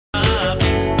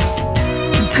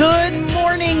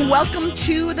welcome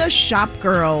to the Shop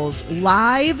Girls,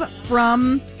 live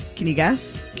from, can you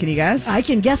guess? I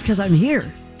can guess because I'm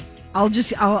here. I'll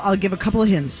give a couple of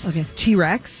hints. Okay.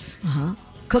 T-Rex.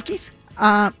 Cookies?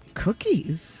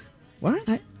 Cookies?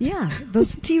 What? Yeah,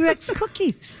 those T-Rex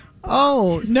cookies.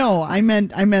 Oh, no, I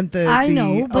meant the... I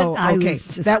know, but I was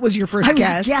just... That was your first I was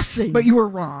guess. guessing. But you were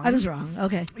wrong. I was wrong,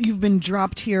 okay. You've been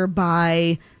dropped here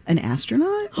by an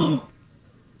astronaut?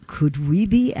 Could we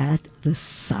be at the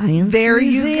Science There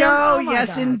Museum? you go. Oh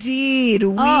Yes, God. indeed.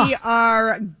 We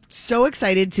are so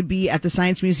excited to be at the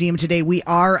Science Museum today. We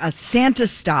are a Santa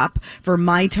stop for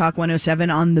My Talk 107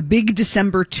 on the big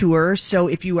December tour. So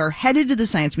if you are headed to the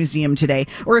Science Museum today,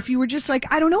 or if you were just like,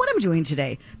 I don't know what I'm doing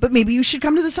today, but maybe you should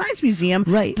come to the Science Museum,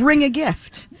 right. Bring a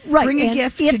gift. Right. Bring a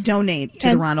gift to donate to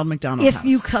the Ronald McDonald House. If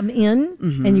you come in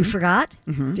and you forgot,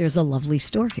 there's a lovely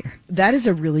store here. That is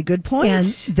a really good point. And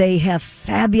they have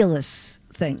fabulous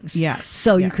things. Yes.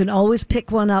 So you can always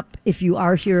pick one up if you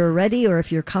are here already or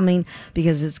if you're coming,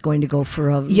 because it's going to go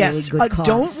for a really good cause.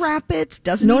 Don't wrap it.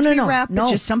 Doesn't need to be wrapped. No.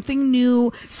 Just something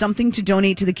new, something to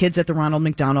donate to the kids at the Ronald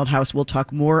McDonald House. We'll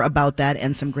talk more about that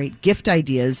and some great gift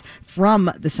ideas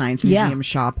from the Science Museum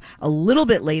shop a little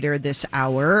bit later this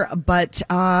hour. But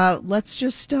let's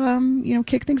just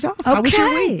kick things off. Okay. How was your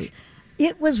week?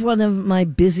 It was one of my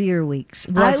busier weeks.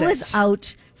 I was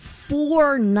out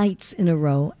 4 nights in a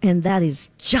row, and that is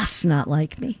just not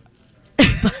like me.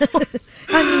 I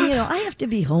mean, I have to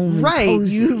be home. Right.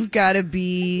 Cozy. You've got to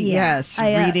be,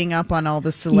 reading up on all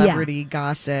the celebrity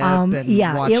gossip and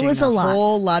watching it was a lot.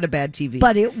 Whole lot of bad TV.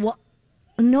 But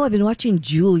no, I've been watching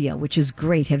Julia, which is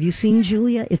great. Have you seen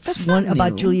Julia? It's one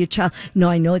about Julia Child. No,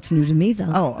 I know it's new to me,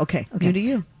 though. Oh, okay. New to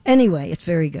you. Anyway, it's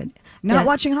very good. Not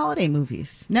watching holiday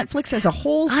movies. Netflix has a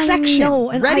whole section I know,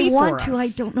 and ready I want for to. us. I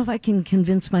don't know if I can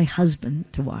convince my husband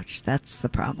to watch. That's the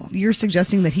problem. You're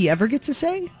suggesting that he ever gets a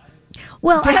say?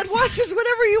 Well, Dad watches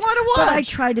whatever you want to watch. But I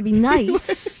try to be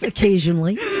nice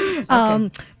occasionally. Okay.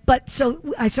 But so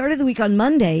I started the week on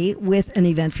Monday with an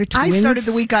event for twins. I started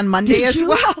the week on Monday as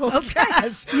well. Okay.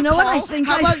 Yes. You know Paul, what I think?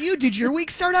 How about you? Did your week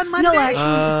start on Monday? No,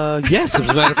 actually. Yes, as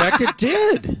a matter of fact, it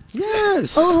did.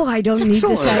 Yes. Oh, I don't need this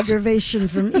Excellent. aggravation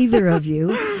from either of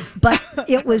you. But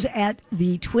it was at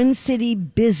the Twin City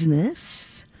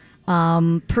Business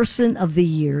Person of the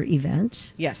Year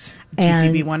event. Yes.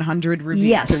 And TCB 100 review.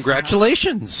 Yes.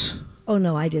 Congratulations. Oh,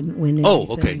 no, I didn't win anything. Oh,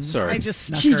 okay. Sorry. I just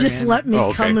snuck She her just in. let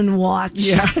me come and watch.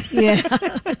 Yeah. Yeah.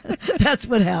 That's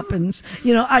what happens.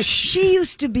 She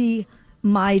used to be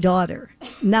my daughter.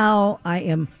 Now I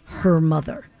am her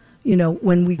mother.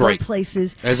 When we go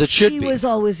places. As it should she be. She was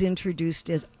always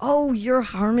introduced as, oh, you're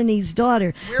Harmony's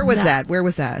daughter. Where was that?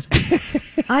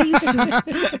 I used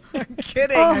to. I'm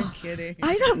kidding. Oh, I'm kidding.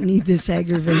 I don't need this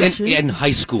aggravation. In high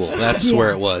school, that's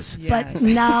where it was. But Yes.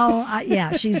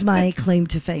 now, she's my claim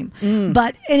to fame.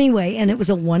 But anyway, and it was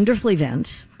a wonderful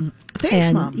event. Thanks,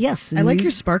 And Mom. yes, I like your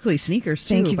sparkly sneakers,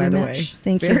 too, Thank you by very the way. much.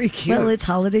 Thank you. Very cute. Well, it's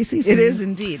holiday season. It is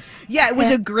indeed. Yeah, it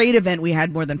was a great event. We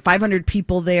had more than 500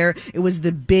 people there. It was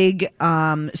the big,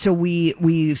 so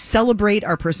we celebrate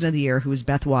our person of the year, who is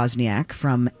Beth Wozniak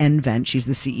from nVent. She's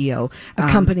the CEO. A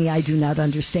company I do not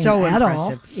understand so at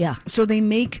impressive. all. Yeah. So they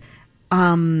make...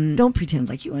 Don't pretend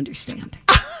like you understand.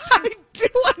 I do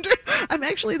I'm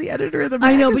actually the editor of the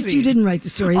magazine. I know, but you didn't write the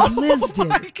story. Liz did.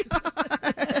 My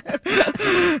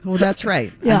God. Well, that's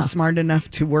right. Yeah. I'm smart enough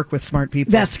to work with smart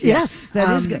people. That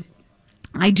is good.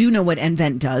 I do know what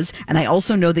nVent does, and I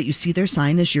also know that you see their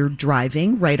sign as you're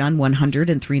driving right on 100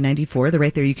 and 394. They're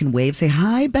right there. You can wave, say,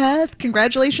 hi, Beth.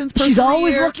 Congratulations, person She's of the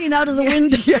always year. looking out of the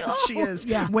window. Yes, she is.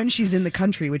 Yeah. When she's in the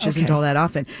country, which isn't all that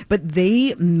often. But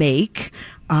they make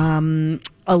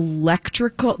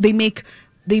electrical,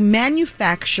 they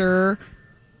manufacture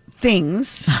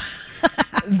things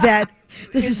that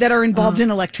are involved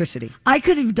in electricity. I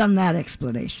could have done that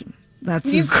explanation.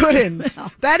 You couldn't.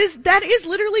 Well, That is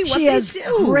literally what she they has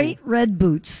do. great red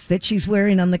boots that she's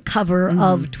wearing on the cover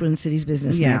of Twin Cities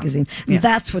Business magazine. And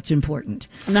that's what's important.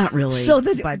 Not really.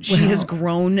 But she has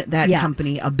grown that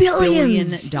company $1 billion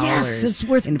Yes, it's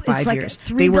worth in 5 like years. a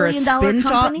 $3 billion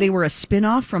company. They were a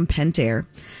spin-off from Pentair,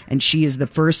 and she is the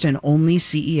first and only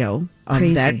CEO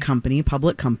of that company,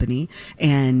 public company,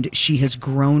 and she has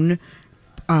grown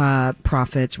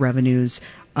profits, revenues,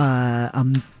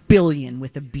 $1 billion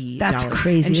with a B. That's dollars.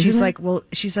 crazy. And she's isn't like, well,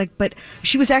 she's like, but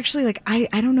she was actually like, I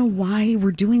don't know why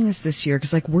we're doing this year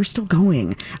because like we're still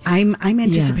going. I'm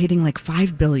anticipating like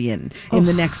 5 billion in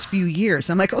the next few years.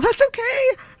 I'm like, oh, that's okay.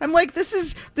 I'm like, this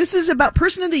is about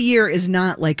person of the year is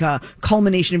not like a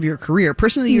culmination of your career.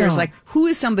 Person of the year is like, who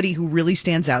is somebody who really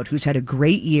stands out, who's had a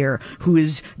great year, who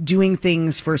is doing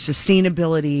things for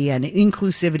sustainability and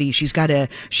inclusivity. She's got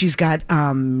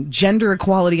gender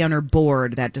equality on her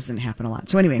board. That doesn't happen a lot.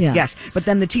 So anyway, yes. But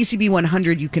then the TCB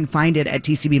 100, you can find it at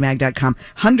tcbmag.com.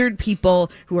 100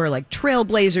 people who are like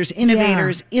trailblazers,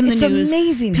 innovators in the news. It's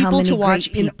amazing people how many to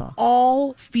watch great in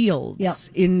all fields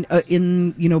in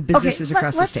businesses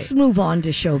across the state. Let's move on to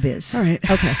showbiz. All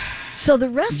right. Okay. So the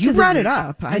rest you of the brought week, it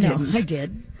up. I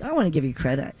did. I want to give you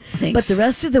credit. Thanks. But the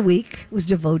rest of the week was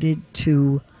devoted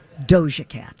to Doja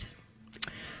Cat.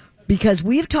 Because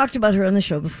we've talked about her on the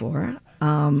show before.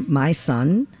 My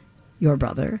son, your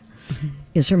brother,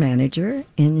 is her manager,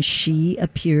 and she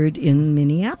appeared in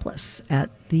Minneapolis at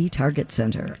the Target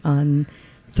Center on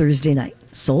Thursday night.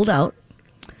 Sold out.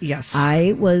 Yes.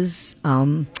 I was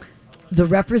the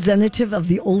representative of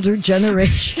the older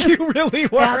generation. You really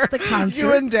were. At the concert.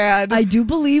 You and Dad. I do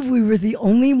believe we were the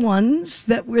only ones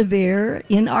that were there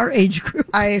in our age group.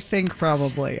 I think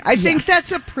probably. I think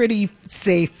that's a pretty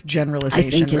safe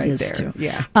generalization right there. Too.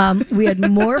 Yeah. We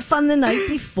had more fun the night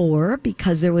before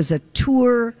because there was a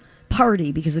tour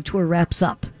party because the tour wraps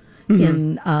up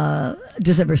in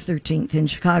December 13th in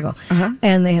Chicago.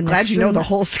 And they had Glad you know the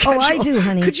whole schedule. Oh, I do,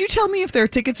 honey. Could you tell me if there are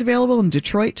tickets available in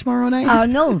Detroit tomorrow night?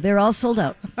 No, they're all sold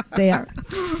out. They are.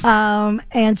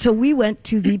 And so we went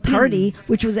to the party,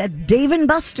 which was at Dave &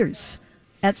 Buster's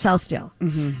at Southdale.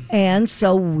 And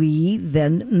so we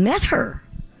then met her.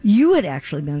 You had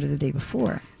actually met her the day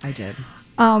before. I did.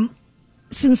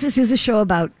 Since this is a show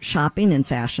about shopping and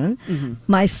fashion,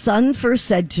 my son first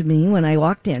said to me when I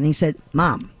walked in, he said,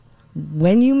 Mom,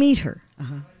 when you meet her,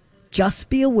 just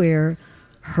be aware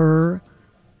her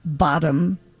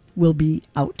bottom will be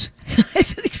out. I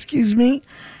said, excuse me?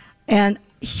 And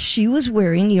she was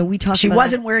wearing, we talked about... She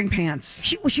wasn't wearing pants.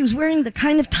 She was wearing the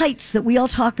kind of tights that we all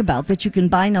talk about that you can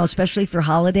buy now, especially for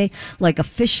holiday, like a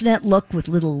fishnet look with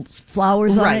little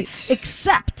flowers on it.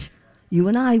 Except... you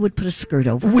and I would put a skirt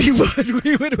over. We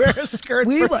would wear a skirt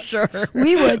sure.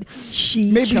 We would.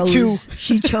 She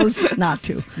chose not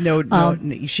to. No.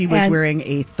 She was wearing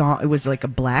a thong. It was like a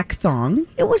black thong.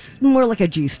 It was more like a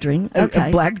G-string. Okay.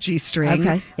 A black G-string.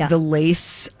 Okay. Yeah. The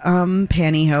lace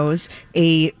pantyhose,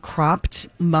 a cropped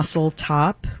muscle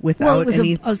top without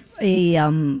any.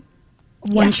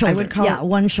 One shoulder. I would call it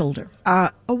one shoulder.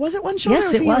 Was it one shoulder?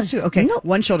 Yes, it was. Okay, Nope.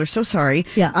 One shoulder. So sorry.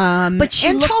 Yeah, but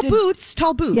she tall boots.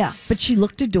 Yeah, but she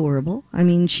looked adorable. I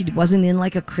mean, she wasn't in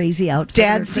like a crazy outfit.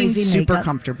 Dad seemed super makeup.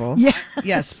 comfortable. Yeah.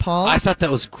 Yes, Paul. I thought that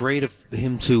was great of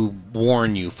him to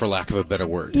warn you, for lack of a better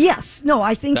word. Yes. No,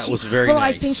 I think that was very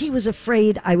nice. I think he was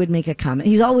afraid I would make a comment.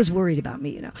 He's always worried about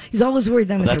me. He's always worried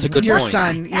that I'm that's a good your point.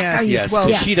 son. Yes. Yes.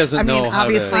 Well, she doesn't know how to.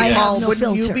 Obviously, I Paul, have no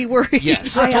wouldn't you filter. be worried?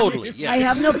 Yes, totally. Yes. I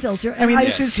have no filter. I mean,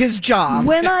 this is his job.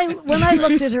 When I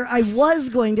looked at her, I was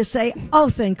going to say, "Oh,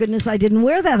 thank goodness I didn't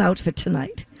wear that outfit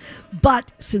tonight."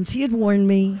 But since he had warned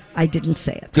me, I didn't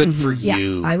say it. Good for Yeah,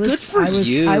 you. Good for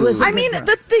you. I mean,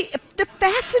 the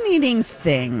fascinating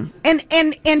thing, and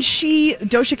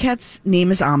Doja Cat's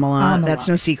name is Amala. That's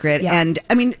no secret. Yeah. And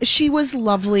I mean, she was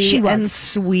lovely and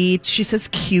sweet. She says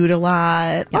cute a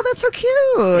lot. Yeah. Oh, that's so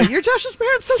cute. You're Josh's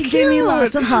parents. So she cute. Gave me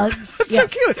lots of hugs. That's so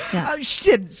cute. Yeah. She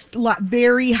did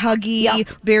very huggy,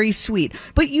 very sweet.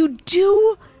 But you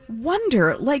do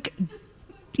wonder, like,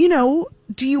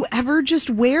 do you ever just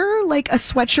wear like a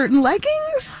sweatshirt and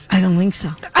leggings? I don't think so.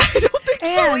 I don't think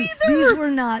so either. These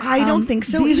were not. I don't think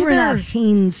so these either. These were not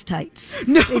Hanes tights.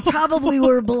 No, they probably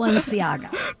were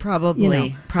Balenciaga.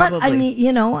 Probably. But I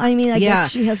mean, I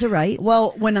guess she has a right.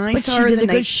 Well, when I saw her she did the a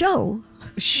night, good show.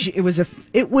 It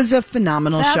was a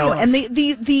phenomenal show, and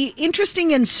the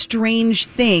interesting and strange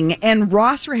thing, and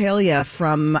Ross Rahalia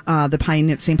from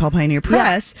the St. Paul Pioneer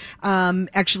Press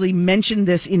actually mentioned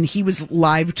this he was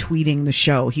live tweeting the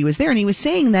show. He was there, and he was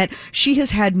saying that she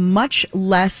has had much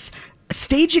less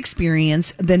stage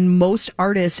experience than most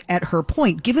artists at her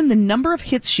point, given the number of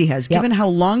hits she has, given how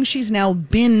long she's now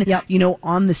been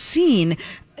on the scene.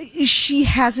 She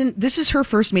hasn't. This is her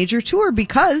first major tour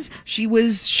because she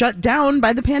was shut down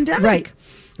by the pandemic. Right.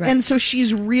 And so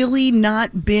she's really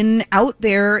not been out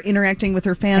there interacting with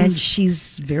her fans. And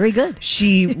she's very good.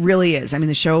 She really is. I mean,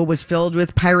 the show was filled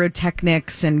with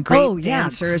pyrotechnics and great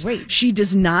dancers. Great. She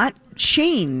does not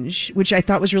change, which I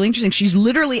thought was really interesting. She's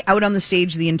literally out on the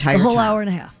stage the entire time. The whole hour and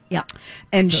a half. Yeah.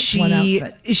 And So one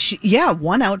outfit.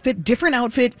 one outfit, different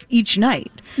outfit each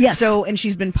night. Yes. So, and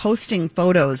she's been posting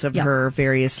photos of her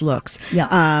various looks.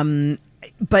 Yeah.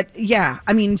 But yeah,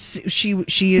 I mean, she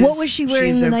is. What was she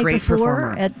wearing she's the a night great before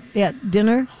performer. at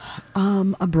dinner?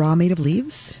 A bra made of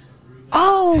leaves.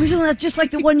 Oh, isn't that just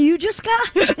like the one you just got?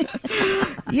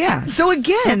 Yeah. So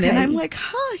again, Okay. and I'm like,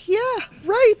 yeah,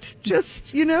 right.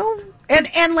 Just, and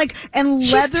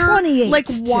She's leather, 28 like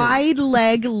too. wide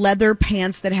leg leather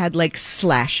pants that had like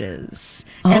slashes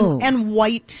and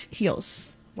white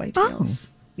heels. White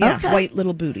heels. Yeah, okay. white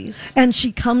little booties. And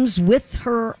she comes with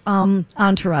her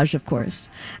entourage, of course.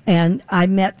 And I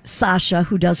met Sasha,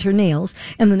 who does her nails.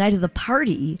 And the night of the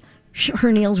party,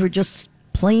 her nails were just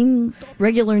plain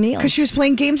regular nails. Because she was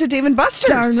playing games at Dave & Buster's.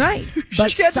 Darn right.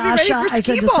 But She had to be ready Sasha, for I said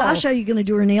to skee-ball. Sasha, are you going to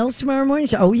do her nails tomorrow morning?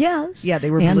 She said, oh, yes. Yeah,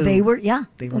 they were and blue. They were, yeah.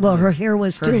 They were well, blue. her hair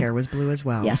was too. Her hair was blue as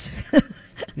well. Yes.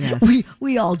 Yes.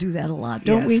 We all do that a lot,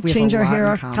 don't Yes, we? have Change a our lot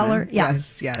hair in common. color. Yeah.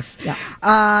 Yes.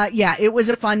 Yeah. It was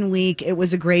a fun week. It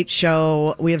was a great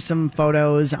show. We have some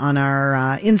photos on our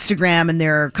Instagram, and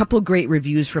there are a couple of great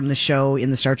reviews from the show in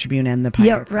the Star Tribune and the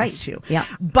Pioneer Press too. Yeah.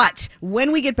 But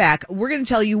when we get back, we're going to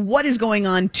tell you what is going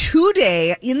on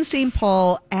today in St.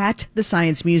 Paul at the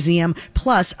Science Museum,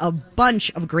 plus a bunch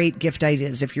of great gift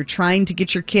ideas. If you're trying to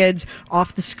get your kids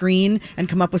off the screen and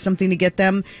come up with something to get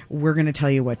them, we're going to tell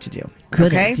you what to do.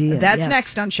 Good okay? idea, That's yes.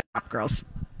 next on Shop Girls.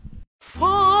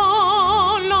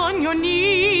 Fall on your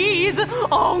knees.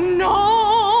 Oh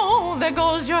no, there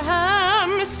goes your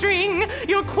hamstring.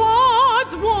 Your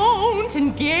quads won't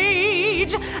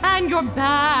engage, and your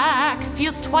back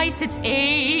feels twice its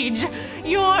age.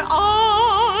 Your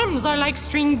arms are like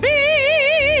string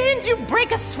beans. You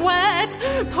break a sweat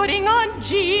putting on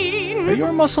jeans. Are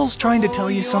your muscles trying to tell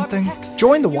you something?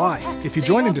 Join the Y. If you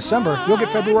join in December, you'll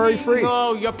get February free.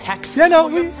 Oh, your pecs. Yeah, no,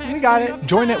 we got it.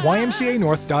 Join at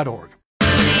ymcanorth.org.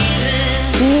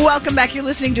 Welcome back. You're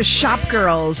listening to Shop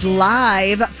Girls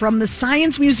live from the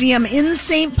Science Museum in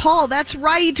St. Paul. That's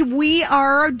right. We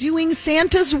are doing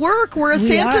Santa's work. We're a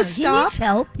Santa are. stop. He needs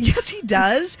help. Yes, he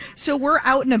does. So we're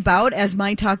out and about, as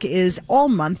My Talk is all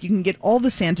month. You can get all the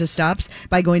Santa stops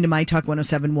by going to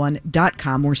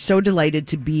mytalk1071.com. We're so delighted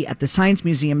to be at the Science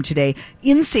Museum today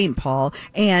in St. Paul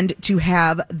and to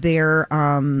have their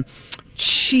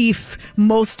chief,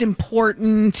 most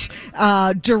important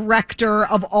director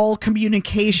of all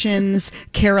communications,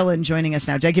 Karilyn, joining us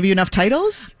now. Did I give you enough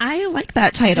titles? I like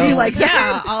that title. Do you like Yeah,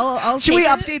 that? I'll Should we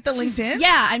take update it. the LinkedIn?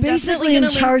 Yeah, I'm Basically definitely in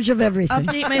going to charge of everything.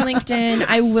 update my LinkedIn.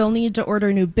 I will need to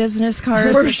order new business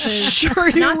cards. For which is sure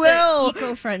you not will. the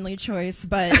eco-friendly choice,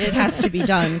 but it has to be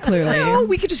done, clearly. No,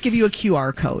 we could just give you a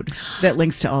QR code that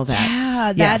links to all that.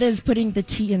 Yeah, that is putting the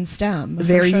T in STEM. for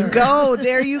There you sure. go.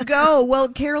 There you go. Well,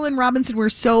 Karilyn Robinson, we're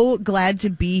so glad to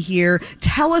be here.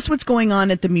 Tell us what's going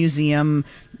on at the museum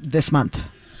this month.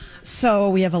 So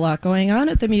we have a lot going on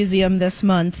at the museum this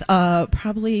month.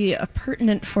 Probably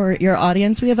pertinent for your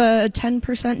audience. We have a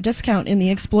 10% discount in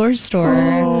the Explore store.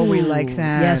 Oh, we like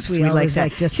that. Yes, we always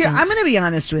like Here, discounts. I'm going to be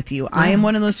honest with you. I am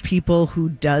one of those people who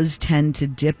does tend to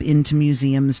dip into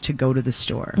museums to go to the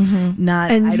store.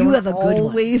 Not, And I you don't have a good one.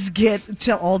 always get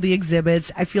to all the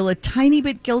exhibits. I feel a tiny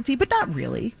bit guilty, but not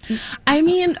really. I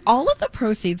mean, all of the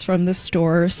proceeds from the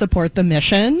store support the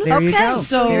mission. There you go.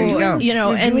 So, There you go. know,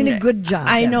 You're doing a good job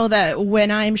I there. know that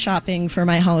when I'm shopping for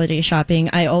my holiday shopping,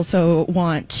 I also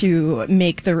want to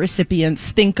make the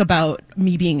recipients think about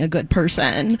me being a good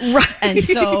person. Right. And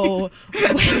so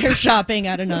when you're shopping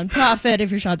at a nonprofit,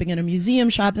 if you're shopping at a museum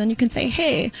shop, then you can say,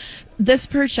 hey, this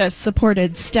purchase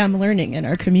supported STEM learning in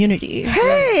our community.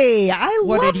 Hey, I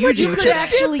What love did you what do you to just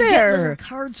actually did get there. little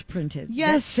cards printed.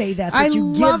 Yes, that say that I you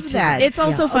love give to that. them. It's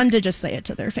also fun to just say it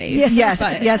to their face. Yes,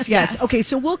 But- yes. Okay,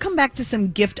 so we'll come back to some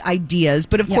gift ideas,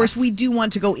 but of course Yes. we do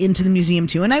want to go into the museum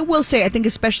too. And I will say, I think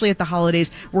especially at the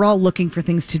holidays, we're all looking for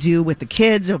things to do with the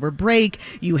kids over break.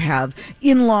 You have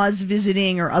in-laws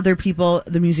visiting or other people.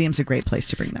 The museum's a great place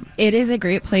to bring them. It is a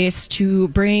great place to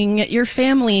bring your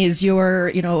families,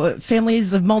 your,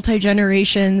 families of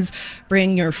multi-generations,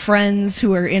 bring your friends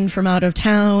who are in from out of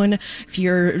town.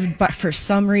 But for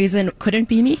some reason, couldn't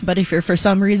be me, but if you're for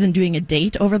some reason doing a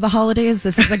date over the holidays,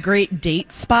 this is a great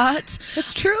date spot.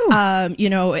 That's true.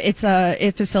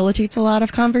 It facilitates a lot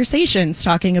of conversations,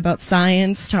 talking about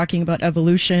science, talking about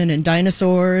evolution and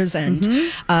dinosaurs. And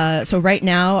so right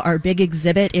now, our big big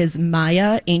exhibit is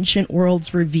Maya, Ancient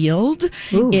Worlds Revealed.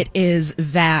 Ooh. It is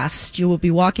vast. You will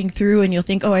be walking through and you'll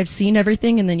think, oh, I've seen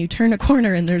everything. And then you turn a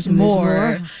corner and there's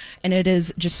more. And it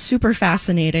is just super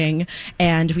fascinating.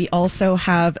 And we also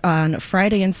have on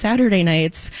Friday and Saturday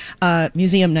nights,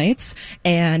 museum nights.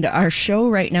 And our show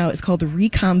right now is called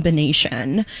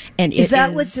Recombination. And is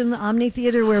that what's in the Omni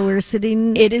Theater where we're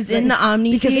sitting? It is in the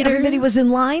Omni Theater. Because everybody was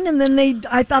in line, and then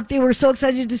I thought they were so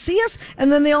excited to see us,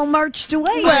 and then they all marched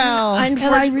away. Well, and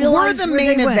I realized we're the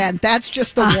main event. That's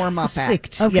just the warm-up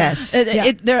act. Okay. Yes.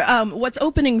 What's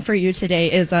opening for you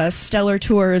today is Stellar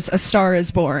Tours A Star Is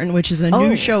Born, which is a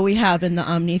new show we have in the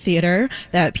Omni Theater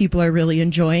that people are really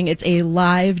enjoying. It's a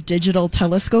live digital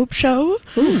telescope show.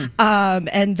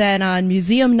 And then on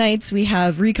museum nights, we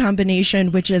have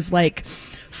Recombination, which is like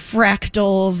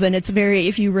fractals, and it's very,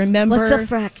 if you remember, what's a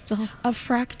fractal? A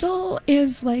fractal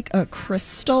is like a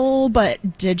crystal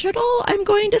but digital, I'm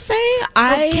going to say.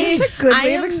 That's a good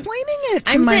way of explaining it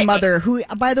to my mother, who,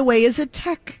 by the way, is a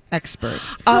tech expert.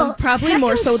 Probably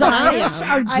more so than I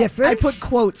am. Are different. I put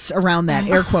quotes around that.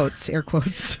 Air quotes.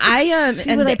 I am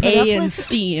and the A in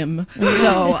STEAM,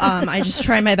 so I just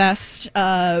try my best.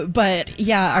 But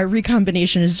yeah, our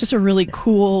Recombination is just a really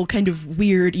cool, kind of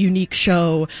weird, unique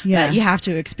show that you have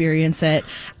to experience it.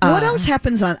 What else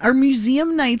happens are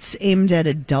museum nights aimed at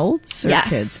adults or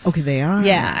kids? Okay, they are.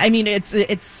 Yeah, I mean it's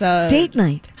date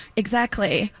night.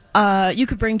 Exactly. You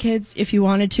could bring kids if you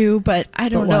wanted to, but I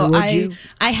don't know.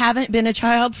 I haven't been a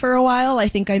child for a while. I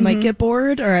think I might get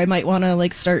bored, or I might want to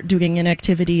like start doing an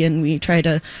activity, and we try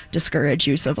to discourage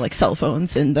use of like cell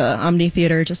phones in the Omni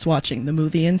Theater, just watching the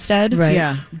movie instead. Right.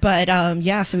 Yeah. But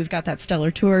so we've got that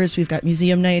Stellar Tours, we've got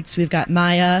museum nights, we've got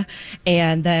Maya,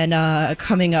 and then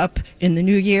coming up in the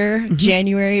new year,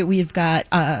 January, we've got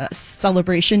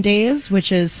Celebration Days,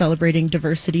 which is celebrating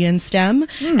diversity in STEM,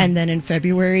 and then in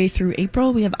February through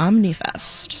April, we have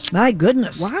OmniFest. My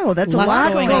goodness. Wow, that's a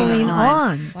lot going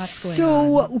on.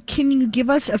 So can you give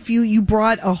us a few? You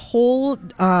brought a whole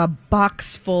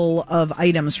box full of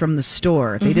items from the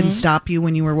store. They didn't stop you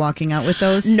when you were walking out with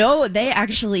those? No, they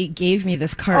actually gave me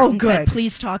this card and said,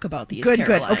 please talk about these, Good.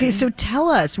 Karilyn. Okay, so tell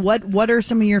us, what are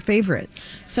some of your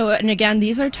favorites? So, and again,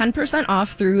 these are 10%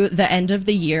 off through the end of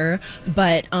the year,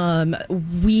 but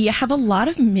we have a lot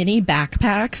of mini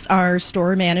backpacks. Our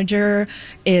store manager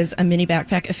is a mini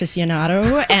backpack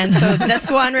aficionado, and so this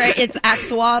one, right, it's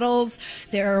axolotls.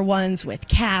 There are ones with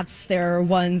cats. There are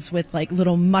ones with like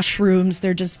little mushrooms.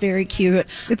 They're just very cute.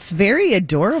 It's very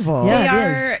adorable.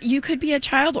 Yeah, you could be a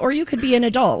child or you could be an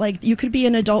adult. Like you could be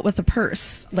an adult with a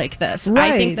purse like this.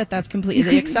 Right. I think that's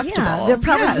completely acceptable. Yeah, there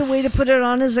probably is a way to put it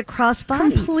on as a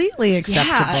crossbody. Completely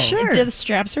acceptable. Yeah, sure. The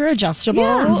straps are adjustable.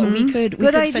 Yeah. We could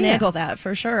finagle that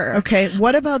for sure. Okay,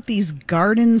 what about these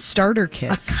garden starter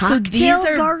kits? So these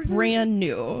are garden? brand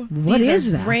new. What these is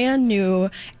are that? Brand new,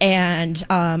 and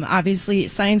obviously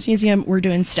Science Museum, we're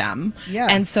doing STEM. Yeah.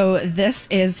 And so this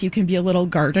is, you can be a little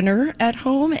gardener at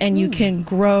home, and you can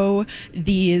grow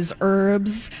these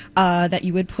herbs that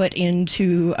you would put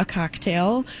into a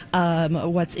cocktail.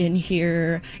 What's in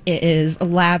here is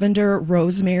lavender,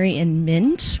 rosemary, and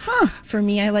mint. For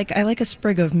me, I like a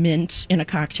sprig of mint in a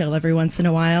cocktail every once in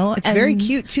a while. It's very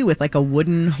cute too, with like a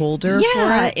wooden holder.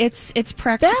 Yeah, for it. it's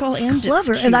practical. That's and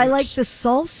clever. It's And I cute. like the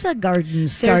salsa garden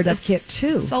There's startup a kit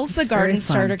too. Salsa It's garden very fun.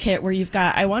 starter kit where you've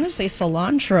got, I want to say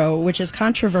cilantro, which is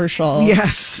controversial.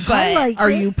 Yes. But I like Are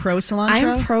it. you pro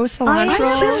cilantro? I'm pro cilantro. I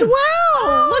am as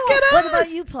well. Look at us. What about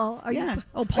you, Paul? Are Yeah.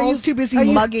 you? Paul's too busy are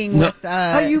you- mugging with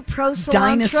Are you pro cilantro?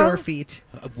 dinosaur feet.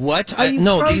 What? Are you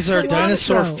No, pro these are cilantro?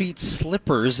 dinosaur feet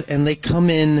slippers, and they come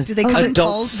in Do they come in adult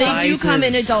balls? They sizes. do come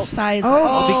in adult size.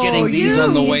 I'll be getting these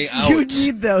on the way out. You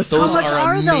need those. Those How much are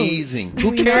are those? amazing.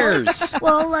 Who cares?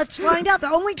 Well, let's find out.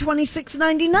 They're only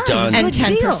 $26.99. Done. And Good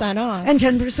 10% deal. off. And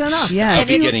 10% off. Yes.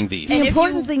 I'll be getting these. The And if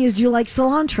important you- thing is, do you like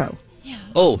cilantro?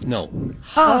 Oh, no.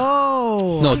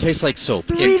 Oh. No, it tastes like soap.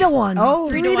 3 to 1. Oh,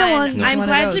 3 to 1. I'm one of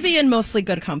glad to those. be in mostly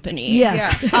good company.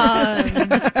 Yes.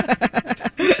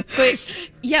 But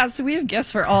yeah, so we have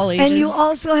gifts for all ages. And you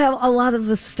also have a lot of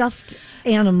the stuffed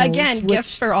animals. Again, which-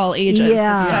 gifts for all ages.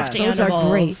 Yeah, the stuffed those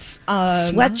animals.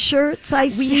 are great. Sweatshirts, I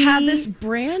see. We have this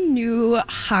brand new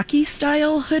hockey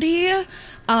style hoodie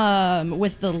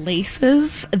with the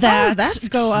laces that that's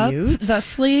go cute. up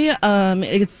thusly.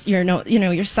 It's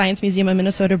your Science Museum of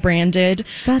Minnesota branded.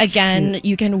 That's Again, cute.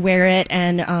 you can wear it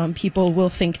and people will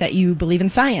think that you believe in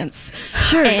science.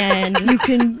 Sure. And you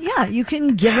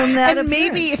can give them that. And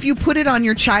maybe if you put it on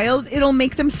your child, it'll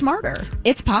make them smarter.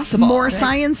 it's possible. More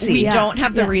sciencey. We Yeah, don't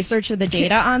have the yeah. research or the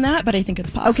data on that, but I think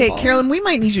it's possible. Okay, Karilyn, we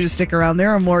might need you to stick around. There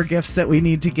are more gifts that we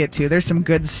need to get to. There's some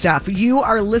good stuff. You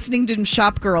are listening to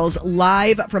Shop Girls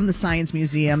live live from the Science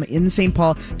Museum in St.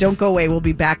 Paul. Don't go away. We'll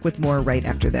be back with more right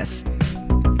after this.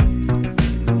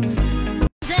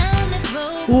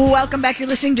 Welcome back. You're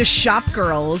listening to Shop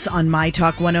Girls on My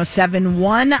Talk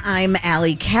 107.1. I'm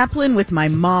Allie Kaplan with my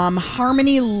mom,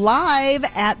 Harmony, live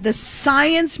at the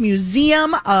Science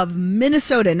Museum of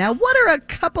Minnesota. Now, what are a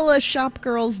couple of shop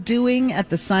girls doing at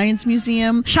the Science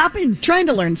Museum? Shopping. Trying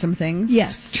to learn some things.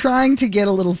 Yes. Trying to get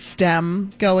a little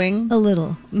STEM going. A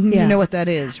little. Yeah. You know what that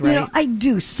is, right? You know, I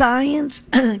do. Science,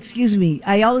 excuse me,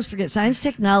 I always forget. Science,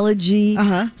 technology,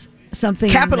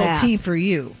 something. Capital math. T for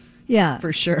you. Yeah.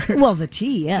 For sure. Well, the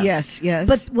T, yes. Yes.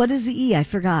 But what is the E? I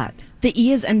forgot. The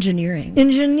E is engineering.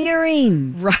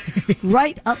 Engineering.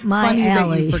 Right up my Funny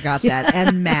alley. that you forgot that.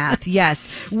 And math, yes.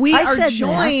 We are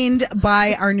joined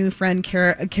by our new friend,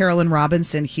 Karilyn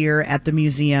Robinson, here at the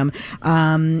museum.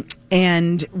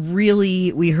 And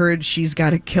really, we heard she's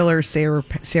got a killer Sarah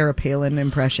Palin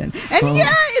impression. And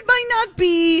it might not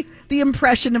be the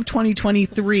impression of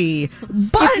 2023,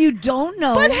 but if you don't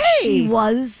know, she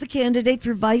was the candidate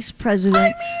for vice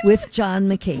president with John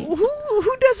McCain.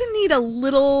 Who doesn't need a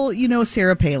little,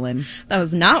 Sarah Palin? That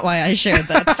was not why I shared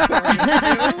that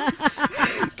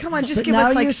story. Come on, just but give now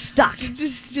us you're stuck.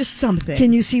 Just something.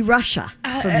 Can you see Russia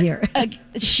from here?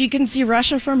 She can see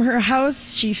Russia from her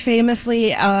house. She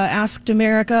famously asked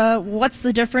America, "What's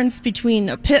the difference between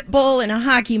a pit bull and a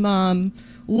hockey mom?"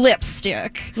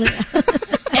 Lipstick.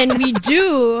 And we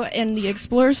do, in the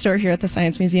Explorer store here at the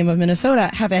Science Museum of Minnesota,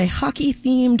 have a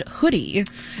hockey-themed hoodie.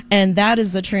 And that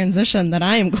is the transition that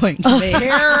I am going to make.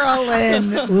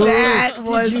 Karilyn, that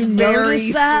was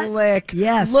very slick.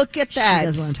 Yes. Look at that. She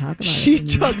doesn't want to talk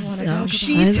about it.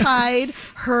 She tied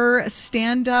her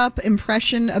stand-up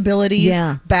impression abilities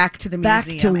back to the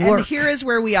museum. Back to work. And here is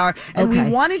where we are. And we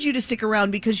wanted you to stick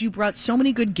around because you brought so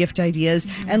many good gift ideas.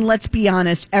 And let's be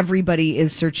honest, everybody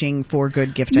is searching for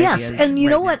good gift ideas. Yes, and you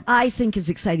know what I think is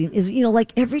exciting is,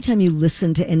 like every time you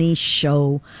listen to any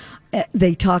show,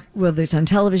 they talk, whether it's on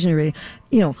television or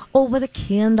radio, but a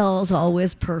candle is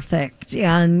always perfect,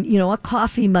 and, a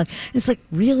coffee mug. It's like,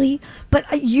 really?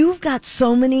 But you've got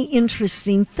so many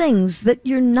interesting things that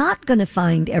you're not going to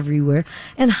find everywhere.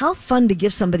 And how fun to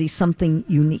give somebody something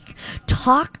unique.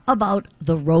 Talk about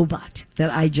the robot that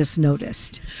I just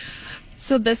noticed.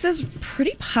 So this is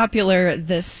pretty popular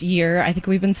this year. I think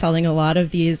we've been selling a lot of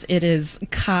these. It is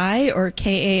Kai, or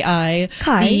Kai,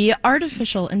 the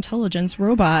artificial intelligence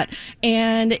robot.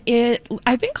 And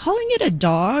I've been calling it a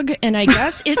dog, and I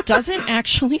guess it doesn't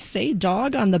actually say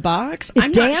dog on the box.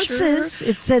 It dances.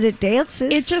 It said it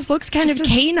dances. It just looks kind of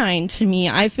canine to me.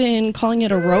 I've been calling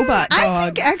it a robot dog. I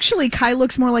think actually Kai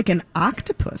looks more like an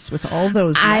octopus with all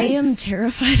those legs. I am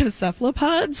terrified of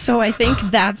cephalopods, so I think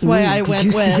that's why I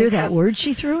went with... Did you hear that word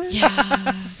she threw in?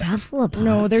 Yeah. Cephalopods.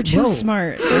 No, they're too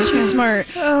smart. They're too smart.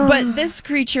 But this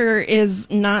creature is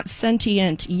not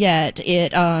sentient yet.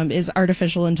 It is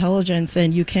artificial intelligence,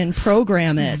 and you can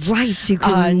program it. Right, so you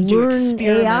can do learn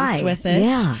experiments AI. with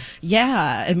it.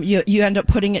 Yeah. And you end up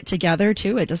putting it together,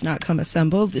 too. It does not come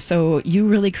assembled, so you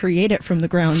really create it from the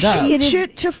ground up. Teach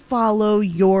it to follow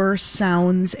your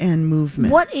sounds and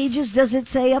movements. What ages does it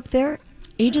say up there?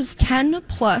 Ages 10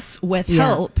 plus with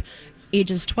help.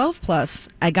 Ages 12 plus,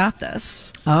 I got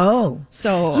this. Oh.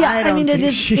 So I don't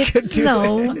think she could do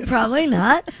it. Probably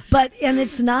not. And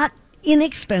it's not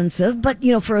inexpensive, but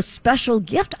for a special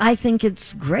gift, I think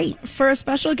it's great. For a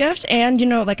special gift, and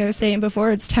like I was saying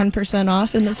before, it's 10%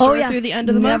 off in the store through the end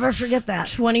of the month. Never forget that.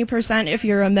 20% if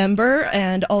you're a member,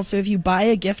 and also if you buy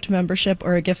a gift membership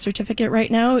or a gift certificate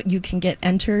right now, you can get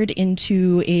entered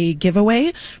into a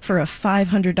giveaway for a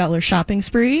 $500 shopping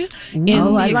spree in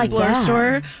the Explorer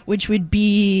store, which would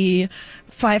be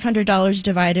 $500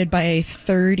 divided by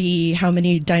 30. How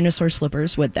many dinosaur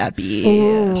slippers would that be?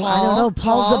 Oh, I don't know.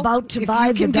 Paul's about to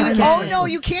buy the dinosaur. Oh, no,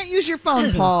 you can't use your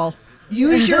phone, Paul.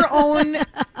 Use your own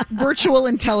virtual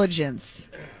intelligence.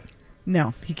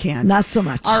 No, he can't. Not so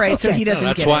much. All right, so he doesn't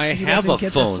That's get why it. I have a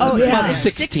phone. Oh, yeah.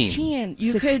 16.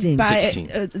 You 16. could buy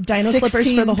 16. dino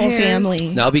slippers for the whole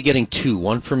family. Now I'll be getting 2,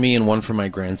 one for me and one for my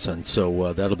grandson.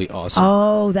 So that'll be awesome.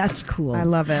 Oh, that's cool. I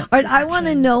love it. All right, I want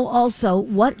to know also,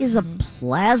 what is a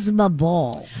plasma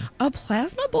ball? A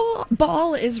plasma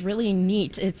ball is really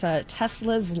neat. It's a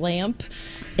Tesla's lamp.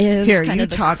 Is here, kind you of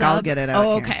the talk. sub. I'll get it out.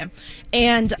 Oh, okay. Here.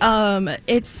 And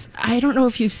it's, I don't know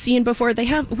if you've seen before.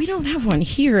 We don't have one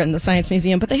here in the Science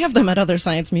Museum, but they have them at other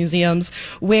science museums,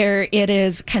 where it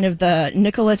is kind of the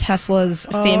Nikola Tesla's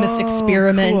famous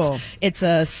experiment. Cool. It's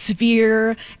a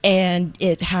sphere, and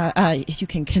it you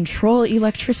can control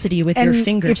electricity with your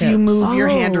fingertips. If you move your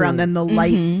hand around, then the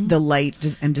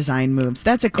light and design moves. moves.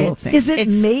 That's a cool thing. Is it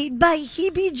made by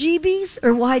heebie-jeebies,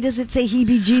 or why does it say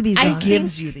heebie-jeebies on it? It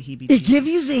gives you the heebie-jeebies. It gives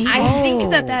you the I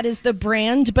think that is the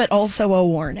brand, but also a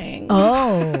warning.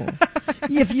 Oh.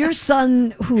 If your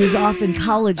son, who is off in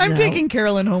college I'm now, taking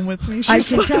Karilyn home with me. I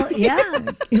can tell, yeah.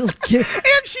 And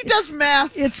she does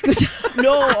math. It's good.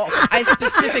 No, I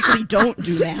specifically don't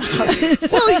do that.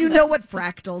 Well, you know what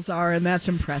fractals are, and that's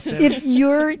impressive. If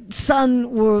your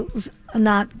son was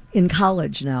not in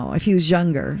college now, if he was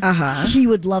younger, he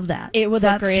would love that. It would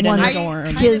look great in a dorm.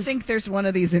 I kind of think there's one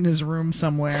of these in his room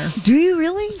somewhere. Do you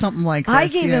really? Something like this. I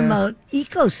gave him an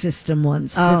ecosystem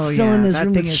once. Oh, that's still in his that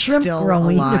room thing with is shrimp still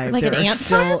growing. alive. Like there an are ant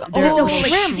still, farm? there Oh, are like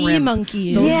shrimp. sea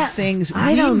monkeys. Those Yes. things.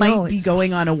 I We don't know. might be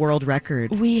going on a world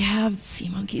record. We have sea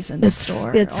monkeys in the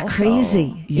store. It's also.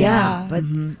 crazy. Yeah. But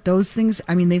Those things,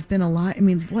 I mean, they've been alive. I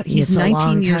mean, what? He's It's a 19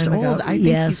 long years time old. ago. I think,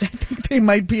 Yes. I think they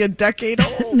might be a decade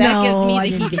old. That gives me I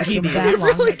the didn't get him heebie-jeebies. that They long.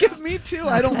 really give me too.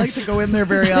 I don't like to go in there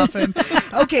very often.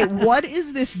 Okay, what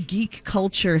is this geek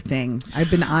culture thing? I've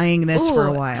been eyeing this for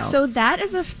a Ooh, while. So that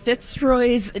is a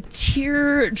Fitzroy's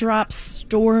teardrop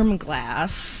storm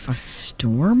glass. A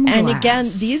storm glass. And again,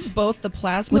 these both the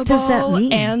plasma What does that ball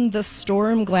mean? and the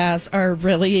storm glass are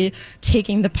really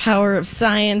taking the power of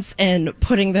science and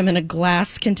putting them in a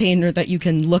glass container that you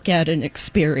can look at and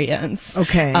experience.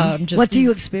 Okay. what do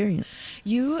you experience?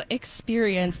 You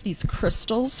experience these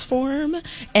crystals form,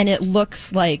 and it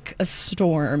looks like a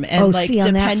storm, and like see,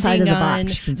 on that side of depending the box, on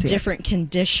you can see it. different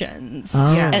conditions.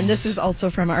 Oh. Yes. And this is also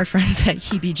from our friends at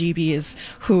Heebie-Jeebies,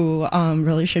 who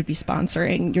really should be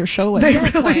sponsoring your show. At They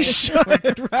this really point. should,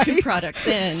 We're right? 2 products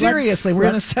in. Seriously, we're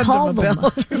going to let's send call them a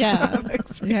bill. Yeah,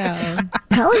 yeah.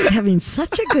 Hallie's having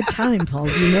such a good time, Paul.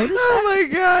 Do you notice Oh that?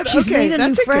 my God. She's okay, made a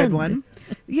that's new a good friend. one.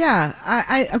 Yeah,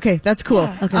 I okay, that's cool.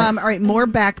 Yeah. Okay. All right, more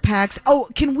backpacks. Oh,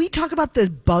 can we talk about the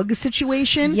bug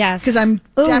situation? Yes. Because I'm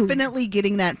Ooh. definitely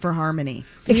getting that for Harmony.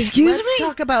 Excuse Let's me?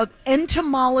 talk about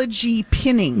entomology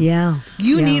pinning. Yeah.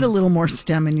 You yeah. need a little more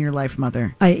STEM in your life,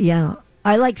 Mother.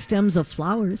 I like stems of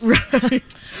flowers.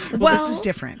 Well, this is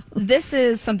different. This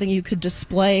is something you could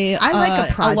display I like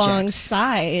a project.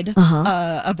 alongside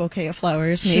a bouquet of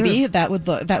flowers. Sure. Maybe that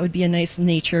would be a nice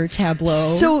nature tableau.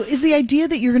 So, is the idea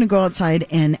that you're going to go outside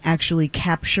and actually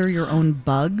capture your own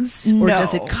bugs, or No.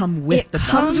 does it come with It the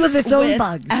comes bugs? with its own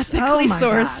bugs. Ethically Oh my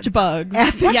sourced God. bugs.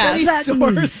 Ethically Yes. What does that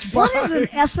mean? sourced What is bug. an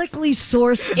ethically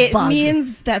sourced It bug?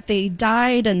 means that they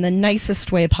died in the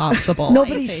nicest way possible.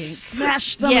 Nobody I think.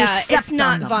 smashed them or Yeah, stepped it's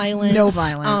not on them. violent. No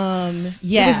violence.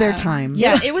 Yeah, It was their time.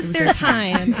 Yeah, it was their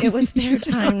time. It was their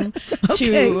time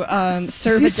to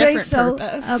serve You a say different so.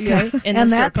 purpose. Okay. In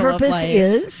And the that circle of purpose life.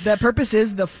 is? That purpose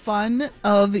is the fun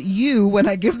of you when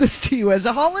I give this to you as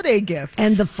a holiday gift.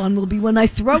 And the fun will be when I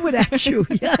throw it at you.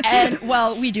 Yes. And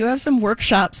well, we do have some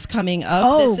workshops coming up.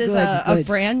 Oh, this is good, a good.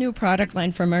 brand new product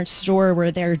line from our store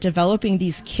where they're developing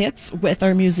these kits with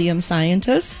our museum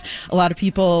scientists. A lot of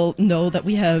people know that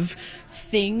we have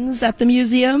things at the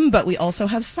museum, but we also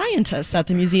have scientists at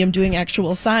the museum doing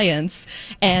actual science.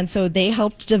 And so they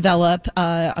helped develop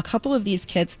a couple of these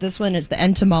kits. This one is the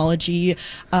entomology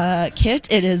kit.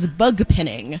 It is bug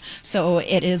pinning. So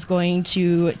it is going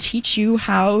to teach you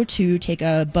how to take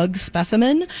a bug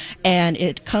specimen, and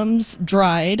it comes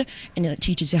dried, and it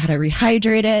teaches you how to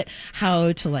rehydrate it,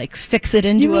 how to like fix it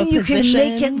into You mean a you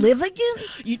position. can make it live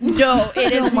again? No,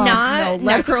 it is Mom, not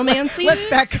no, necromancy. Let's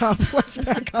back up. Let's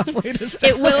back up. Wait a second.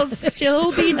 It will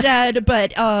still be dead,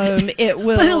 but it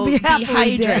will But it'll be be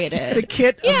happily dead. hydrated. It's the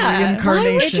kit of Yeah.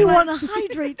 reincarnation. Why would you want to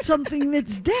hydrate something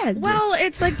that's dead? Well,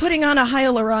 it's like putting on a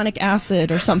hyaluronic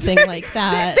acid or something like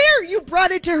that. There, you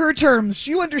brought it to her terms.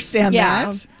 You understand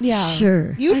Yeah, that. yeah.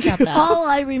 sure. You I got do. that. All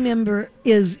I remember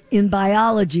is in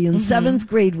biology in 7th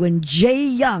grade when Jay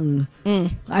Young,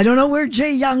 I don't know where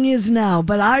Jay Young is now,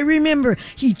 but I remember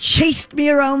he chased me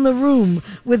around the room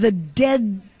with a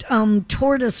dead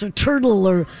tortoise or turtle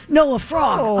or no, a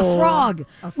frog. A frog.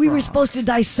 We were supposed to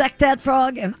dissect that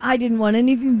frog, and I didn't want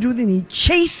anything to do with it. And he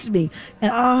chased me,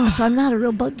 and so I'm not a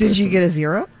real bug. Did you person. get a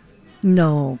 0?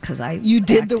 No, because You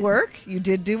did the acted. work? You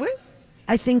did do it?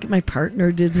 I think my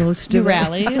partner did most You of it.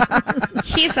 rally.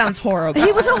 He sounds horrible.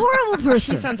 He was a horrible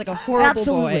person. He sounds like a horrible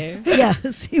Absolutely. boy.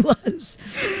 Yes, he was.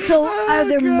 So, are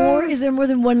there more? Is there more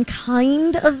than one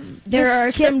kind of? There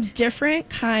this are kit? some different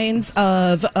kinds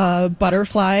of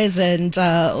butterflies and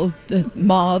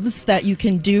moths that you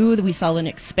can do. We sell an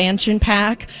expansion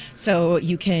pack, so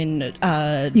you can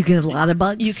You can have a lot of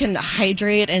bugs. you can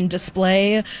hydrate and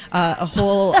display a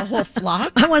whole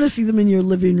flock. I want to see them in your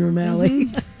living room, Allie.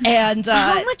 And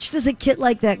How much does a kit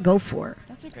like that go for?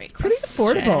 that's a Great Pretty question.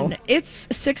 affordable. It's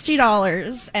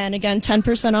 $60, and again,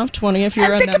 10% off 20 if you're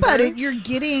And a think member. about it. You're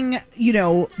getting,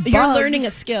 You're bugs. learning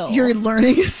a skill. You're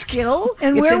learning a skill.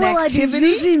 And it's where an will activity. I be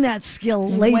using that skill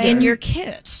later? in your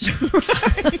kit.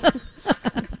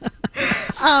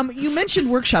 You mentioned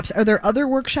workshops. Are there other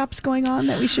workshops going on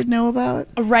that we should know about?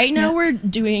 Right now, we're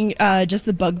doing just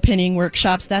the bug pinning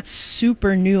workshops. That's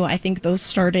super new. I think those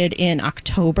started in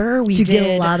October. Did you get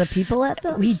a lot of people at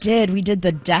those? We did. We did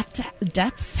the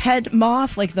death's head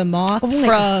moth, like the moth my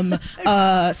from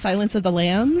Silence of the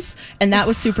Lambs, and that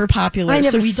was super popular. I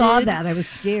never so we saw did, that. I was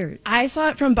scared. I saw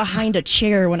it from behind a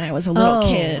chair when I was a little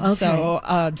kid. Okay. So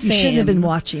You shouldn't have been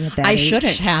watching at that I age.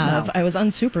 shouldn't have. No. I was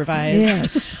unsupervised.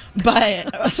 Yes.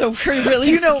 But so we're really.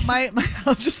 Do you know my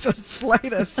just a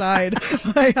slight aside?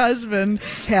 My husband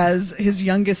has his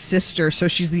youngest sister, so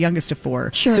she's the youngest of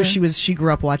 4. Sure. So she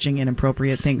grew up watching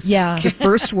inappropriate things. Yeah. The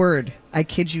first word, I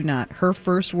kid you not, her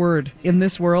first word in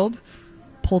this world,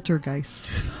 poltergeist.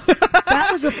 That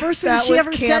was the first thing That she was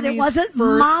ever said. It Cammie's wasn't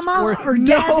first Mama word. or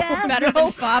No, Dad. better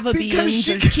than fava because beans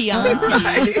she- or Chianti.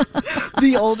 Right.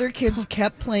 The older kids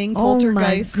kept playing Oh, my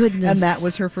poltergeist, goodness. and that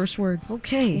was her first word.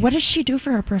 Okay. What does she do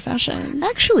for her profession?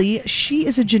 Actually, she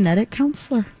is a genetic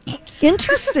counselor.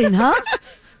 Interesting, huh?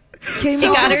 Came She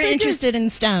out got her with a interested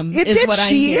in STEM. It is did. what I'm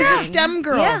She is a hearing. STEM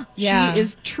girl. Yeah. Yeah. She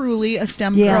is truly a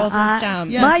STEM Yeah, girl. Girls in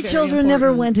STEM. Yes, my very children never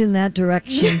important. went in that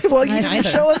direction. Well, you I didn't neither.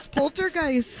 show us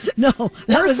poltergeist No,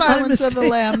 that or was my Silence of the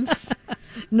mistake. Lambs,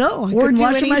 No, I or couldn't do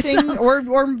watch it anything, myself.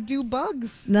 or do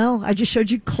bugs. No, I just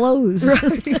showed you clothes.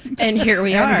 And here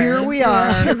we are. And here we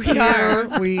are. Here we are.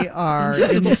 Here we are.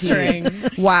 Visible Indeed. string.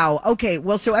 Wow. Okay.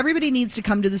 Well, so everybody needs to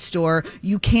come to the store.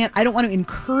 You can't. I don't want to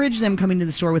encourage them coming to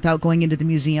the store without going into the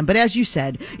museum. But as you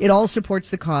said, it all supports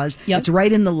the cause. Yep. It's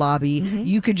right in the lobby.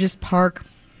 You could just park.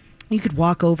 You could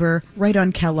walk over right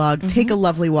on Kellogg, take a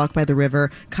lovely walk by the river,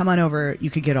 come on over. You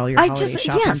could get all your holiday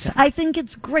shopping done. I think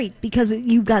it's great because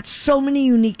you've got so many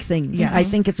unique things. Yes. I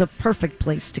think it's a perfect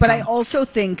place to But come. I also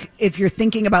think if you're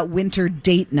thinking about winter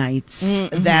date nights,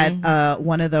 that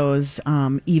one of those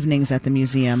evenings at the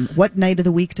museum, what night of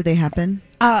the week do they happen?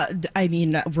 I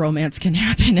mean, romance can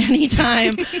happen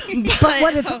anytime.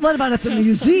 but what about at the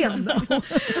museum, though?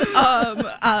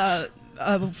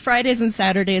 Fridays and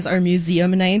Saturdays are museum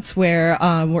nights where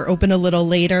we're open a little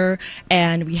later,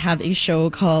 and we have a show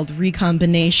called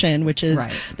Recombination, which is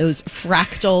Right. those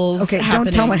fractals. Okay, happening.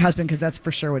 don't tell my husband because that's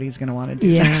for sure what he's going to want to do.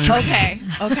 Yeah. next week.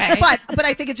 Okay. But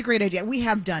I think it's a great idea. We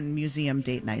have done museum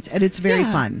date nights, and it's very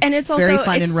Yeah. fun. And it's also very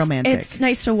fun and romantic. It's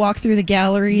nice to walk through the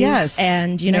galleries. Yes,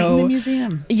 and you right in know, the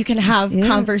museum. you can have Yeah.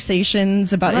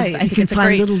 conversations about. Right. I You think You it's can a find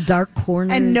great. little dark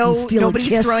corners And steal nobody's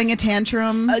a kiss. throwing a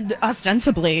tantrum.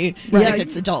 Ostensibly, Right. if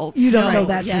it's adults. You don't know No,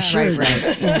 that yeah. for sure.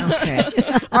 Right. Yeah, okay.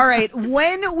 All right.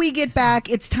 When we get back,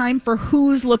 it's time for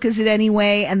Whose Look Is It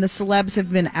Anyway? And the celebs have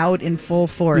been out in full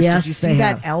force. Yes, Did you see they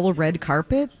that have. Elle red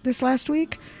carpet this last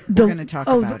week? The- We're going to talk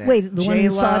oh, about it. wait, the one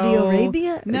in Saudi J-Lo.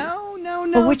 Arabia? No.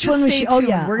 Oh, which Just one was stay she? Oh, tuned.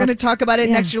 yeah. We're going to talk about it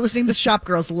Yeah. next. You're listening to Shop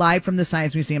Girls live from the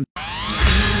Science Museum.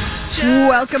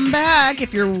 Welcome back.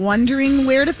 If you're wondering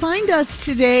where to find us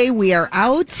today, we are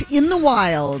out in the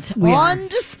wild on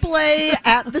display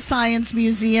at the Science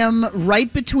Museum,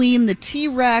 right between the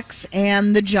T-Rex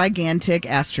and the gigantic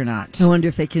astronaut. I wonder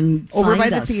if they can Over by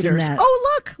find the us in theaters. that. Oh,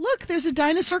 look, there's a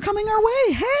dinosaur coming our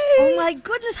way. Hey. Oh, my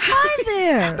goodness. Hi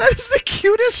there. That is the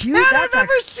cutest Cute. cat That's I've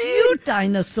ever a seen. cute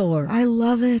dinosaur. I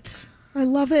love it.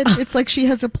 It's like she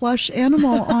has a plush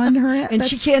animal on her head. And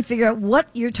she can't figure out what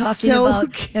you're talking so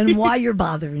about cute. and why you're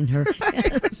bothering her.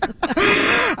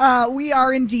 We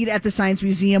are indeed at the Science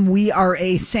Museum. We are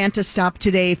a Santa stop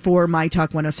today for My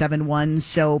Talk 1071.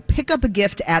 So pick up a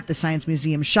gift at the Science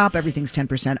Museum shop. Everything's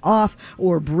 10% off,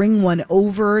 or bring one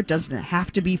over. It doesn't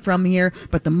have to be from here,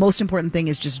 but the most important thing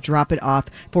is just drop it off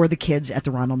for the kids at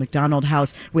the Ronald McDonald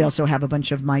House. We also have a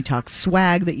bunch of My Talk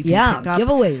swag that you can pick up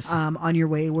giveaways. on your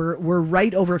way. We're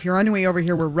right over. If you're on your way over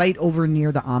here, we're right over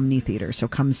near the Omni Theater. So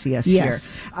come see us Yes.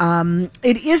 here.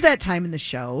 It is that time in the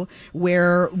show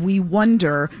where we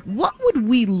wonder what would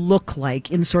we look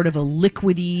like in sort of a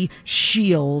liquidy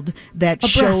shield that A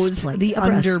shows breastplate. the A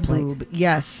breastplate. underboob.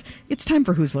 Yes, it's time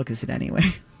for Whose Look Is It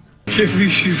Anyway? Can't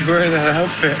believe she's wearing that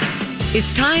outfit.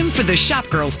 It's time for the shop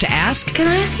girls to ask, Can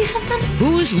I ask you something?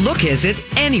 whose look is it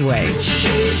anyway?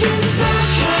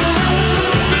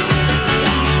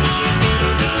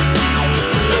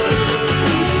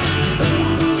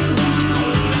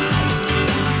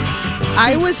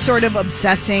 I was sort of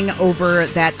obsessing over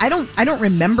that. I don't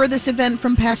remember this event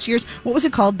from past years. What was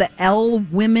it called? The L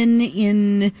Women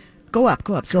in. Go up,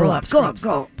 scroll up.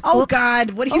 Oh, Oops.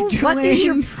 God, what are you Oh, doing? what is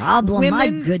your problem? My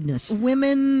goodness.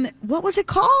 Women, what was it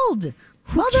called?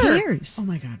 Who cares? Oh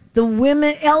my God. The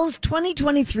women, L's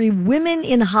 2023 Women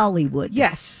in Hollywood.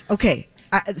 Yes. Okay.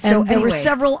 So there were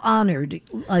several honored,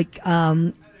 like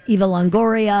Eva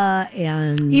Longoria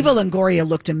and Eva Longoria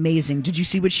looked amazing. Did you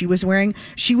see what she was wearing?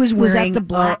 She was wearing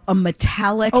a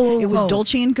metallic. It was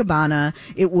Dolce and Gabbana.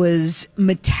 It was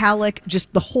metallic.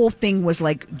 Just the whole thing was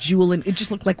like jewel, and it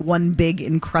just looked like one big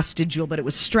encrusted jewel, but it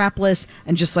was strapless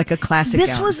and just like a classic.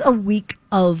 This gown. was a week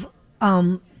of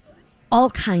all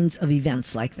kinds of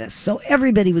events like this, so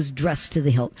everybody was dressed to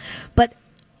the hilt. But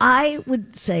I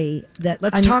would say that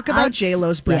let's talk about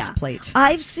J-Lo's breastplate. Yeah,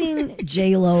 I've seen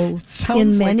J-Lo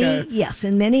in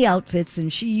many outfits,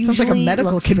 and she usually sounds like a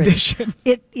medical condition.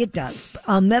 It does,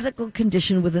 a medical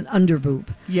condition with an underboob.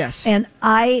 Yes, and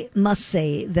I must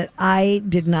say that I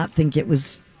did not think it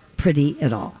was pretty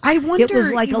at all. I wonder, it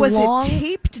was like it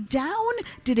taped down?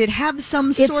 Did it have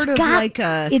some sort of like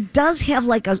a... It does have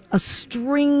like a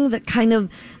string that kind of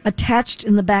attached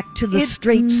in the back to the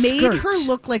straight skirt. It made her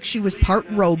look like she was part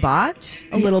robot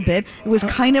a little bit. It was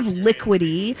kind of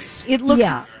liquidy. It looked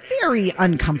very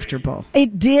uncomfortable.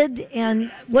 It did.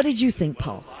 And what did you think,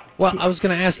 Paul? Well, I was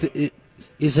going to ask,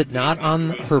 is it not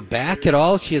on her back at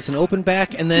all? She has an open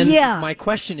back. And then my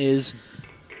question is...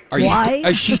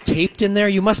 Is she taped in there?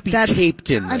 You must be taped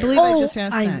in there. I believe I just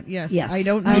asked that. Yes. I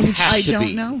don't know. I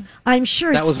don't know. I'm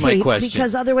sure that was my question.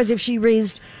 Because otherwise, if she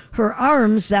raised her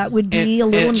arms, that would be a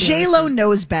little. J-Lo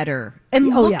knows better. And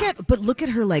look at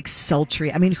her like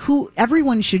sultry. I mean,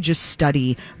 everyone should just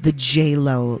study the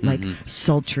J-Lo like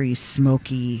sultry,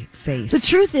 smoky face. The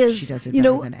truth is, she does it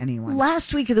better than anyone.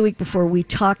 Last week or the week before, we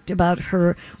talked about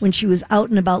her when she was out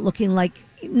and about, looking like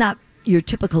not your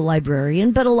typical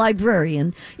librarian, but a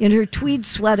librarian in her tweed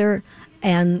sweater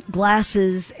and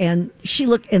glasses, and she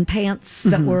looked in pants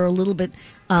that were a little bit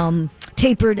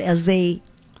tapered as they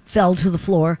fell to the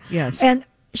floor. Yes. And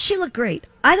she looked great.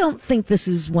 I don't think this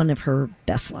is one of her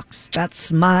best looks.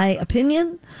 That's my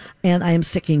opinion, and I am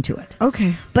sticking to it.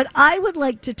 Okay. But I would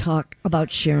like to talk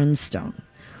about Sharon Stone,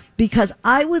 because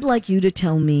I would like you to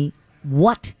tell me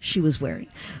what she was wearing.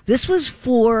 This was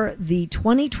for the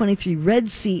 2023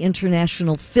 Red Sea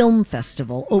International Film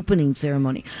Festival opening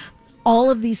ceremony.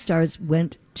 All of these stars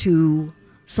went to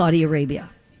Saudi Arabia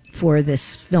for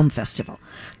this film festival.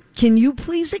 Can you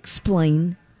please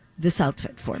explain this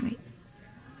outfit for me?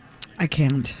 I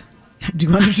can't. Do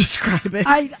you want to describe it?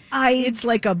 It's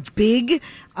like a big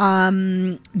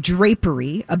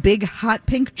drapery, a big hot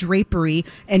pink drapery,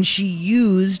 and she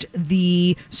used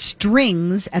the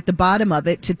strings at the bottom of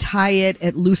it to tie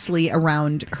it loosely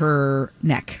around her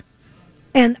neck.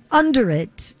 And under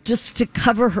it, just to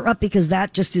cover her up, because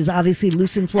that just is obviously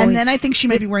loose and flowing. And then I think she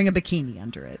may be wearing a bikini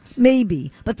under it.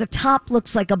 Maybe. But the top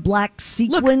looks like a black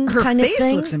sequin kind of thing. Her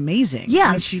face looks amazing. Yes.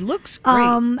 I mean, she looks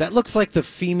great. That looks like the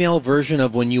female version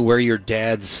of when you wear your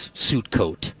dad's suit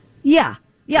coat. Yeah.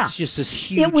 Yeah. It's just this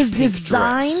huge It was pink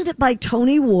designed dress. by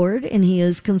Tony Ward, and he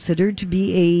is considered to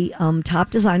be a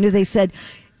top designer. They said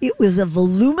it was a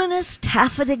voluminous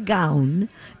taffeta gown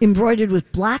embroidered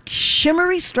with black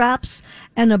shimmery straps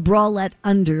and a bralette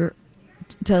under.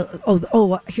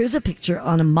 Here's a picture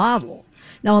on a model.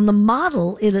 Now, on the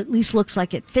model, it at least looks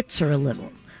like it fits her a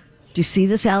little. Do you see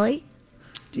this, Allie?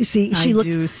 Do you see? I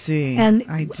do see. And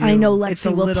I do. I know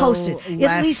Lexi will post it.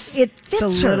 At least it fits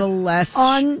it's a little less.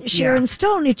 On Sharon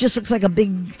Stone, it just looks like a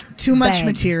big too much bag.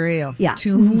 Material. Yeah,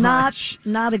 too much.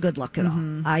 Not a good look at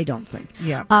all. I don't think.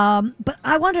 Yeah. But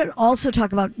I want to also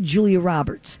talk about Julia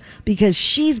Roberts, because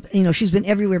she's been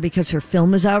everywhere because her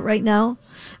film is out right now,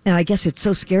 and I guess it's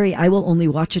so scary. I will only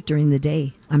watch it during the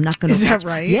day. I'm not going to. Is that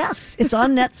right? Yes, it's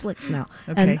on Netflix now,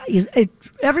 okay. And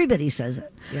everybody says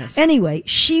it. Yes. Anyway,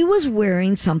 she was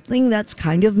wearing something that's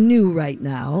kind of new right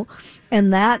now,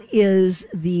 and that is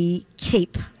the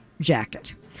cape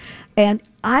jacket. And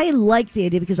I like the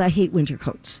idea because I hate winter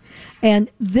coats. And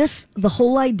the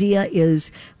whole idea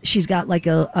is she's got like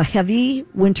a heavy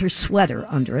winter sweater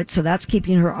under it, so that's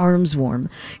keeping her arms warm.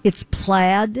 It's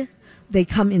plaid. They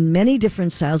come in many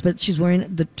different styles, but she's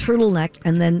wearing the turtleneck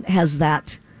and then has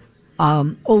that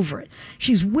over it.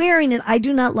 She's wearing it. I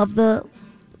do not love the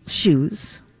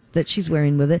shoes that she's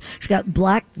wearing with it. She's got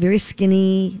black, very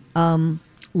skinny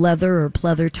leather or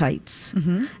pleather tights,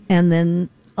 and then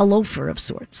a loafer of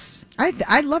sorts.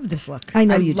 I love this look. I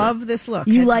know you love this look.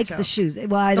 You like the shoes.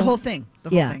 Well, the whole thing. The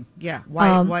whole thing. Yeah.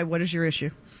 Why? What is your issue?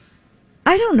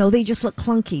 I don't know. They just look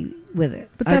clunky with it.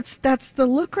 But that's the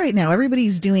look right now.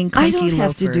 Everybody's doing clunky I don't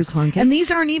have to do loafers. clunky. And these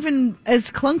aren't even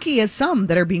as clunky as some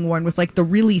that are being worn with like the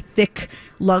really thick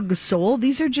lug sole.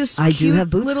 These are just I cute do have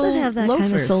boots little that have that loafers.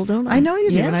 kind of sole, don't I? I know you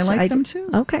do, yes, and I like them too.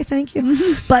 Okay, thank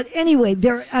you. But anyway,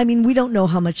 we don't know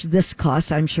how much this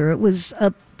cost. I'm sure it was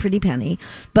a pretty penny.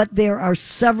 But there are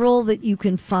several that you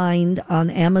can find on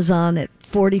Amazon at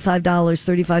 $45,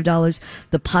 $35,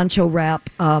 the poncho wrap.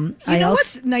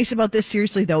 What's nice about this,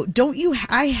 seriously, though? Don't you?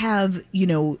 I have,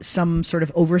 some sort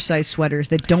of oversized sweaters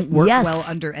that don't work well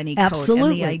under any coat.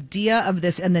 Absolutely. And the idea of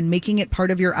this and then making it part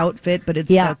of your outfit, but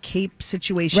it's a cape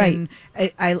situation.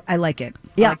 Right. I like it.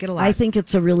 I like it a lot. I think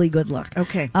it's a really good look.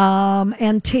 Okay.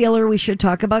 And Taylor, we should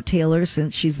talk about Taylor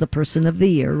since she's the person of the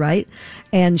year, right?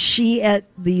 And she, at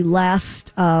the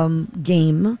last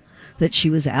game that she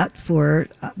was at for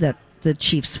that the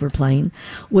Chiefs were playing,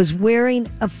 was wearing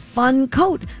a fun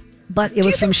coat, but it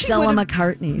was from Stella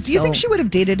McCartney. Do you think she would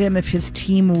have dated him if his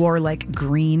team wore like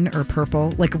green or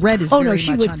purple? Like red is very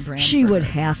much on brand. She would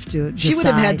have to. She would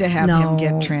have had to have him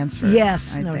get transferred.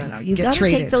 Yes, no. You got to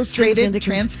take those things into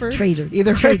transferred, traded,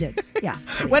 either traded. Yeah.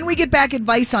 When we get back,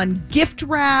 advice on gift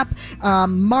wrap,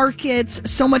 markets,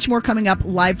 so much more coming up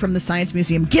live from the Science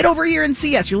Museum. Get over here and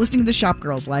see us. You're listening to the Shop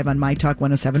Girls live on My Talk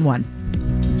 107.1.